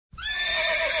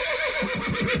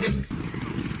Hi,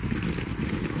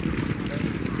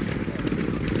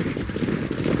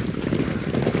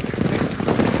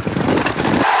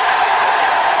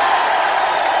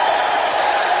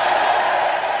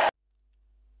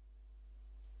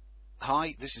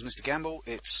 this is Mr. Gamble.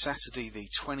 It's Saturday the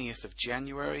 20th of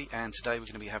January, and today we're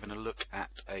going to be having a look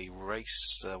at a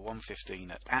race, the 1:15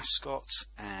 at Ascot,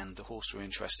 and the horse we're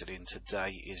interested in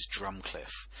today is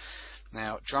Drumcliff.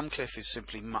 Now, Drumcliff is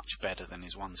simply much better than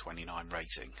his 129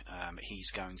 rating. He's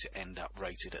going to end up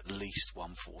rated at least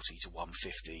 140 to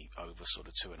 150 over sort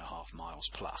of 2.5 miles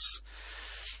plus.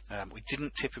 We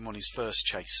didn't tip him on his first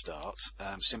chase start,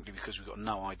 simply because we've got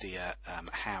no idea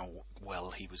how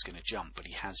well he was going to jump, but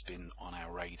he has been on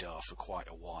our radar for quite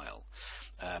a while.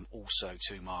 Also,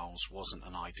 2 miles wasn't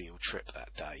an ideal trip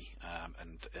that day,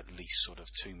 and at least sort of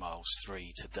 2 miles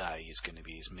 3 today is going to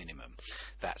be his minimum.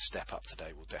 That step up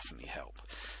today will definitely help.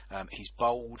 He's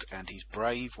bold and he's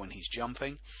brave when he's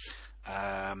jumping.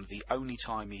 The only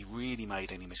time he really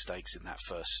made any mistakes in that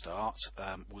first start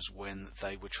was when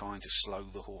they were trying to slow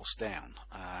the horse down,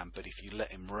 but if you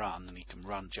let him run, and he can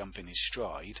run, jump in his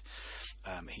stride,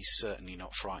 he's certainly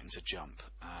not frightened to jump.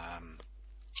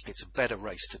 It's a better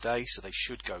race today, so they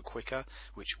should go quicker,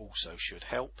 which also should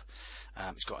help.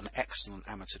 He's got an excellent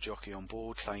amateur jockey on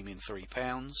board, claiming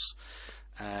 £3.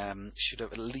 Should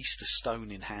have at least a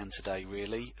stone in hand today,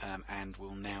 really, and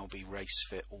will now be race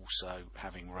fit, also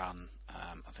having run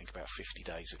I think about 50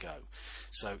 days ago.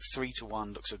 So 3 to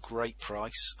 1 looks a great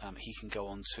price. He can go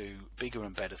on to bigger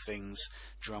and better things.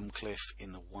 Drumcliff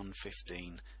in the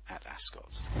 1:15 at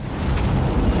Ascot.